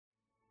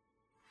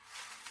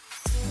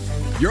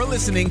You're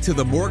listening to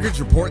the Mortgage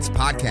Reports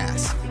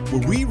Podcast,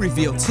 where we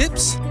reveal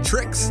tips,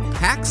 tricks,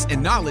 hacks,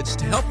 and knowledge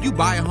to help you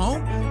buy a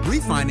home,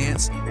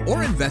 refinance,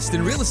 or invest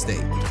in real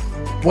estate.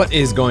 What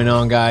is going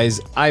on, guys?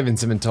 Ivan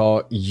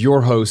Simmental,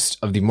 your host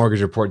of the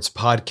Mortgage Reports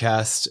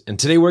Podcast. And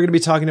today we're going to be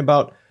talking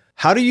about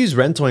how to use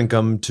rental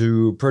income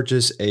to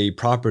purchase a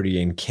property.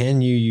 And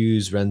can you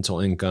use rental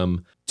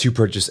income to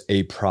purchase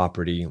a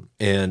property?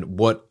 And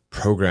what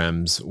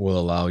programs will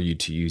allow you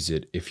to use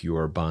it if you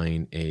are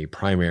buying a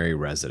primary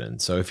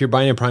residence. So if you're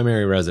buying a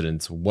primary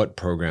residence, what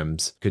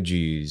programs could you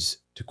use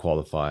to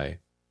qualify?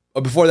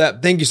 But before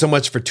that, thank you so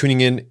much for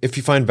tuning in. If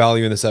you find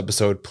value in this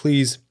episode,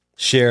 please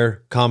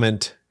share,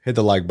 comment, hit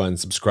the like button,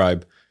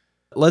 subscribe.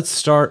 Let's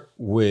start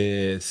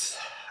with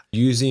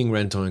using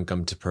rental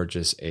income to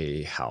purchase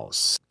a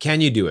house. Can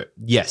you do it?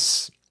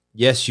 Yes.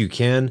 Yes, you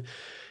can.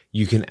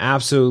 You can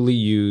absolutely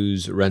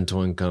use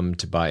rental income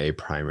to buy a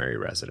primary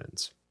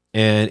residence.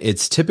 And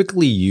it's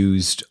typically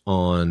used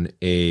on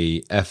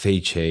a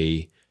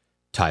FHA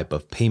type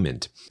of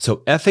payment. So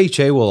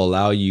FHA will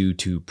allow you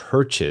to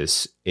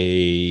purchase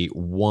a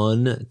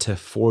 1 to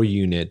 4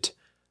 unit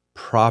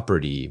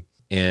property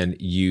and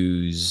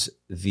use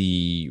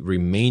the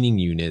remaining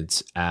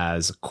units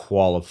as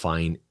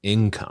qualifying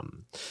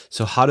income.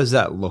 So how does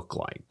that look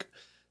like?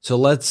 So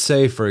let's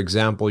say, for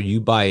example,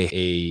 you buy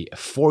a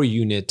 4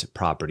 unit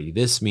property.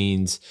 This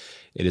means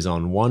it is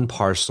on one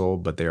parcel,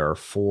 but there are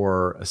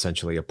 4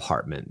 essentially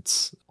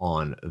apartments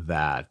on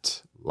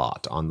that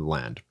lot, on the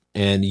land.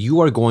 And you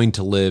are going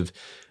to live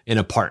in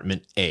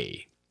apartment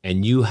A,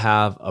 and you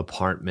have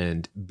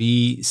apartment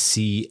B,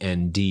 C,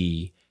 and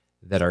D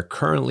that are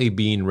currently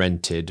being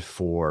rented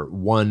for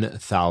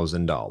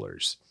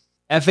 $1,000.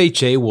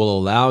 FHA will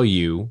allow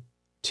you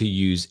to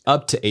use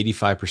up to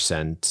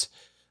 85%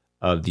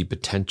 of the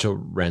potential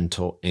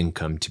rental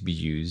income to be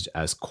used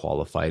as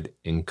qualified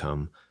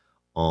income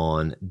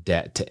on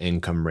debt to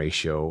income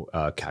ratio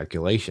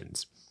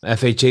calculations.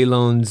 FHA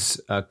loans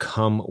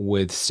come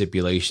with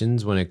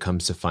stipulations when it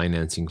comes to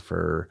financing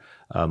for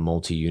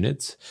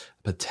multi-units.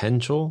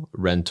 Potential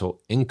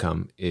rental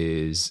income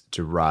is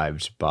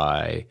derived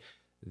by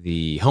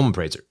the home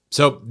appraiser.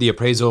 So the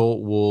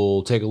appraisal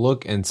will take a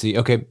look and see,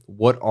 okay,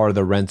 what are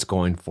the rents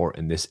going for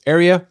in this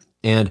area?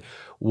 And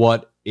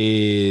what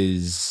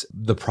is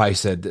the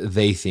price that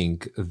they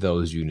think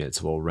those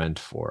units will rent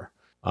for?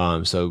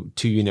 So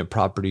 2 unit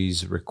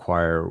properties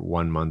require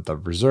 1 month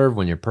of reserve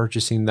when you're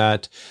purchasing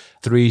that.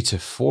 3 to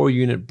 4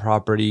 unit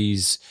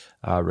properties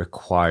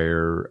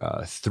require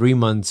 3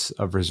 months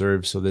of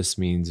reserve. So this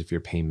means if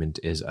your payment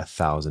is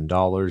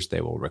 $1,000,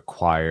 they will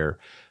require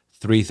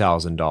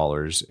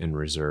 $3,000 in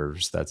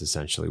reserves. That's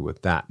essentially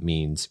what that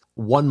means.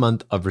 1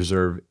 month of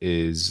reserve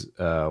is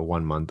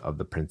 1 month of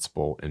the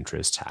principal,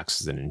 interest,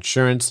 taxes, and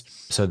insurance.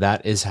 So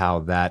that is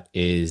how that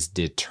is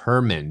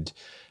determined.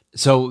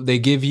 So they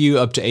give you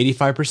up to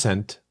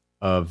 85%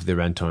 of the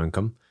rental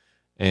income.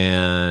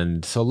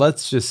 And so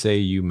let's just say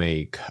you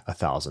make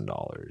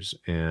 $1,000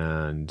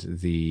 and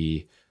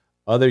the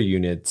other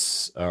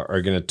units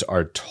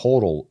are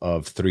total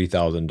of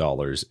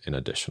 $3,000 in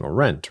additional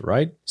rent,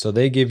 right? So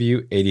they give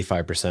you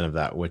 85% of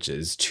that, which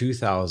is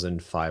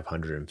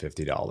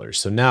 $2,550.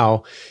 So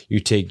now you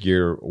take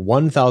your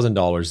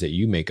 $1,000 that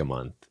you make a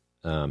month,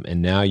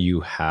 and now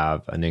you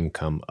have an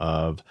income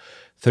of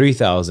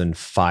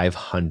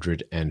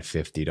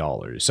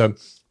 $3,550. So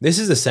this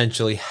is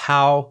essentially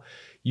how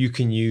you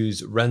can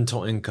use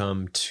rental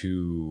income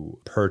to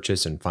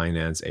purchase and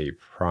finance a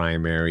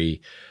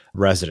primary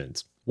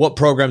residence. What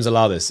programs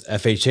allow this?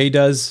 FHA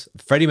does.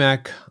 Freddie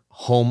Mac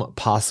Home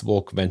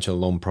Possible Conventional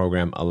Loan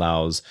Program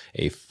allows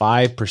a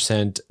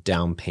 5%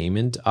 down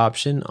payment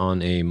option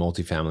on a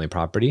multifamily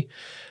property.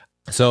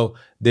 So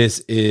this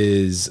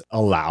is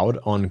allowed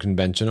on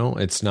conventional.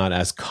 It's not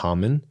as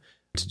common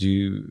to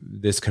do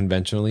this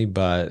conventionally,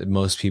 but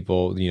most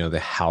people, the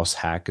house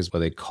hack is what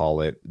they call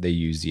it. They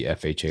use the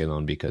FHA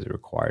loan because it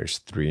requires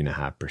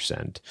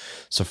 3.5%.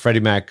 So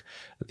Freddie Mac,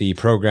 the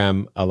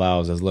program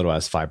allows as little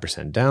as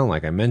 5% down,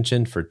 like I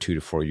mentioned, for 2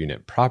 to 4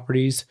 unit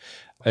properties.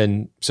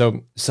 And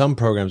so some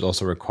programs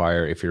also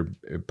require, if you're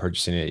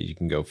purchasing it, you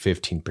can go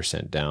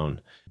 15% down,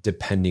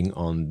 depending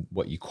on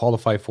what you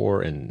qualify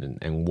for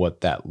and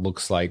what that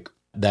looks like.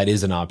 That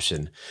is an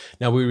option.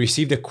 Now, we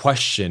received a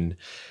question.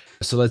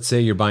 So let's say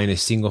you're buying a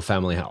single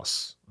family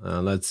house.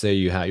 Let's say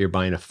you're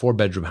buying a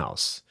 4-bedroom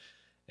house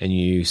and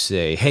you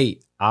say, hey,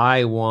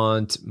 I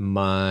want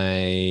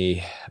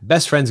my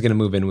best friend's going to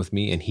move in with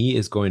me and he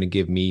is going to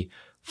give me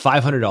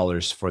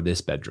 $500 for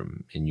this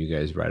bedroom. And you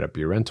guys write up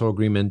your rental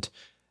agreement.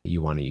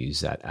 You want to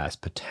use that as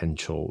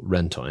potential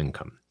rental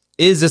income.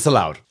 Is this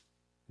allowed?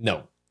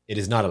 No, it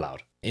is not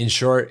allowed. In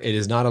short, it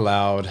is not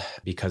allowed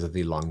because of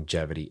the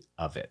longevity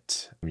of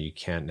it. You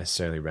can't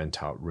necessarily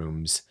rent out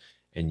rooms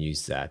and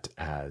use that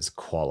as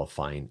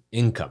qualifying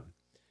income.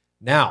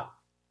 Now,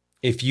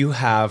 if you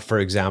have, for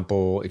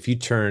example, if you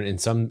turn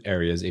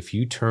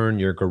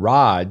your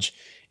garage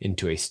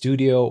into a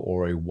studio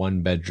or a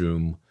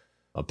 1-bedroom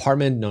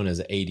apartment known as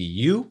an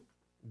ADU,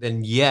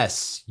 then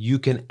yes, you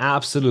can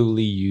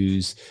absolutely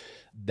use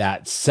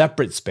that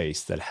separate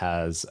space that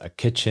has a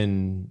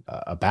kitchen,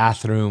 a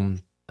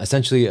bathroom,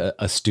 essentially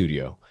a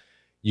studio,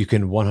 you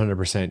can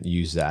 100%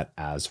 use that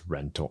as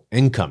rental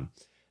income.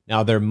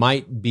 Now, there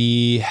might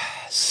be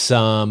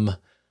some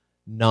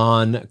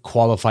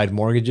non-qualified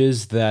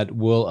mortgages that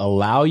will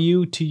allow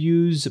you to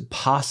use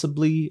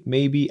possibly,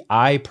 maybe.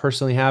 I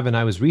personally have, and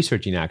I was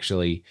researching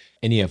actually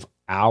any of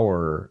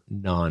our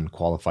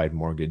non-qualified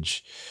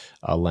mortgage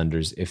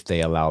lenders if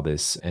they allow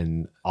this,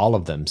 and all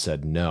of them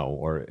said no,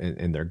 or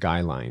in their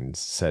guidelines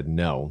said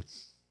no.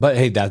 But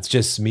hey, that's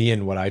just me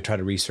and what I try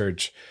to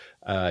research.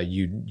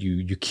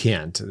 You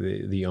can't.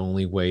 The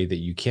only way that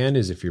you can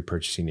is if you're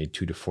purchasing a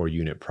 2 to 4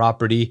 unit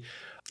property,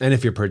 and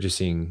if you're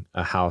purchasing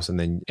a house and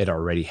then it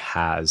already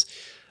has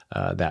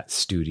that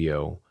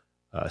studio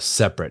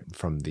separate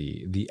from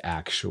the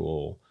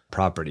actual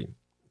property.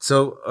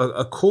 So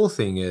a cool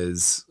thing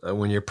is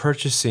when you're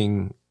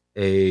purchasing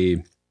a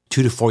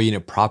 2 to 4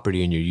 unit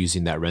property and you're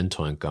using that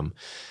rental income,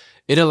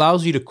 it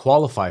allows you to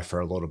qualify for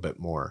a little bit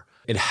more.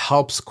 It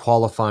helps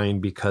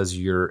qualifying because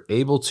you're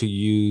able to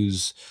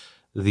use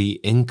the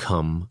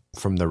income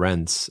from the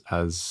rents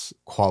as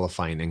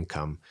qualifying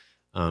income.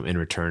 In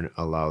return,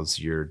 allows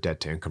your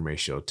debt to income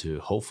ratio to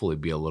hopefully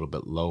be a little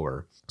bit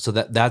lower. So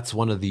that's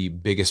one of the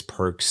biggest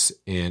perks.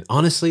 And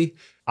honestly,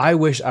 I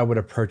wish I would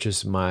have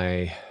purchased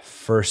my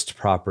first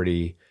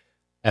property,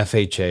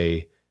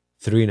 FHA,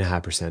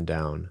 3.5%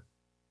 down,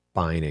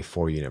 buying a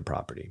 4 unit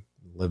property,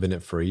 live in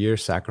it for a year,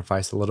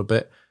 sacrifice a little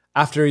bit.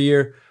 After a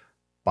year,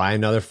 buy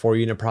another 4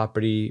 unit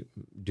property,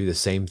 do the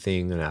same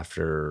thing. And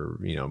after,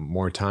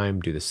 more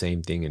time, do the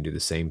same thing and do the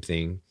same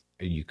thing.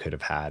 You could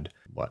have had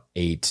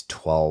 8,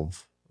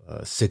 12,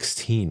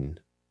 16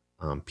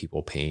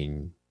 people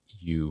paying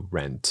you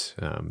rent,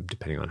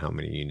 depending on how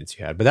many units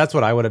you had. But that's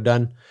what I would have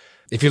done.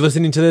 If you're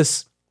listening to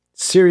this,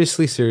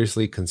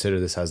 seriously consider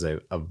this as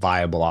a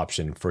viable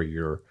option for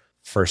your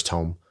first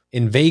home.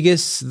 In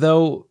Vegas,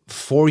 though,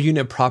 4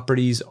 unit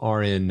properties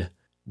are in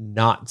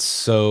not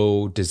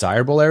so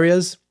desirable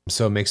areas.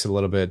 So it makes it a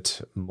little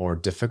bit more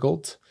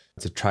difficult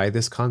to try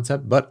this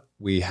concept. But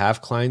we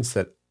have clients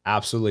that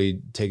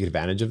absolutely take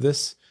advantage of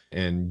this,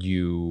 and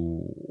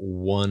you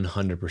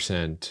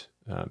 100%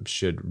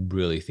 should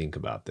really think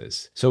about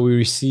this. So we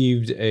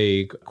received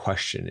a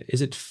question: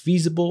 is it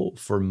feasible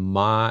for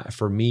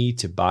me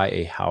to buy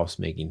a house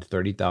making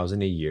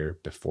 $30,000 a year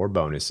before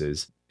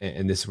bonuses?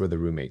 And this is where the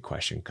roommate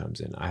question comes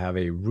in. I have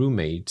a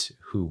roommate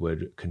who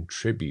would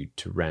contribute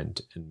to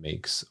rent and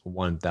makes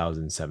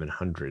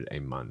 $1,700 a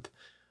month.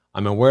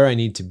 I'm aware I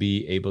need to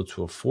be able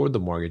to afford the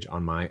mortgage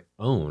on my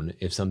own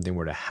if something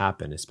were to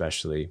happen,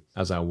 especially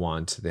as I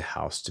want the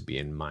house to be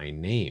in my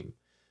name.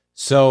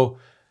 So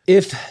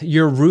if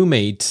your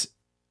roommate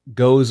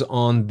goes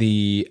on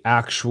the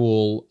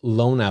actual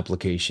loan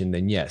application,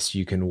 then yes,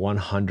 you can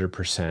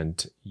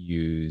 100%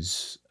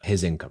 use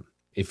his income.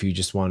 If you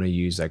just want to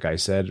use, like I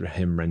said,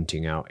 him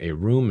renting out a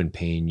room and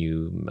paying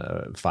you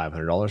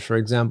 $500, for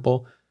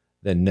example,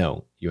 then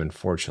no, you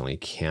unfortunately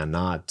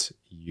cannot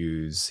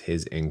use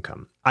his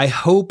income. I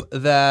hope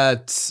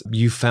that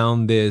you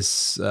found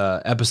this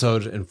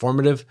episode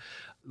informative.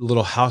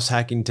 Little house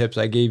hacking tips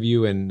I gave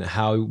you, and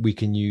how we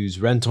can use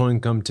rental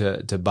income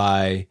to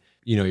buy,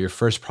 your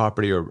first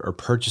property or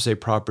purchase a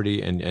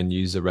property and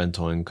use the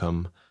rental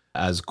income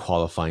as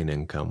qualifying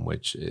income,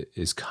 which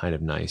is kind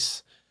of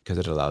nice because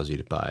it allows you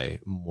to buy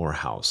more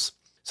house.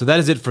 So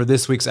that is it for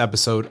this week's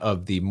episode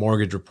of the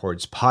Mortgage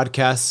Reports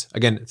podcast.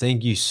 Again,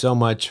 thank you so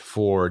much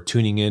for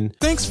tuning in.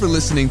 Thanks for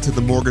listening to the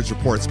Mortgage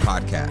Reports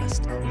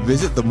podcast.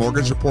 Visit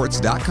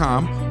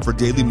themortgagereports.com for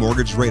daily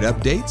mortgage rate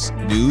updates,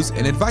 news,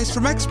 and advice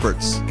from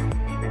experts.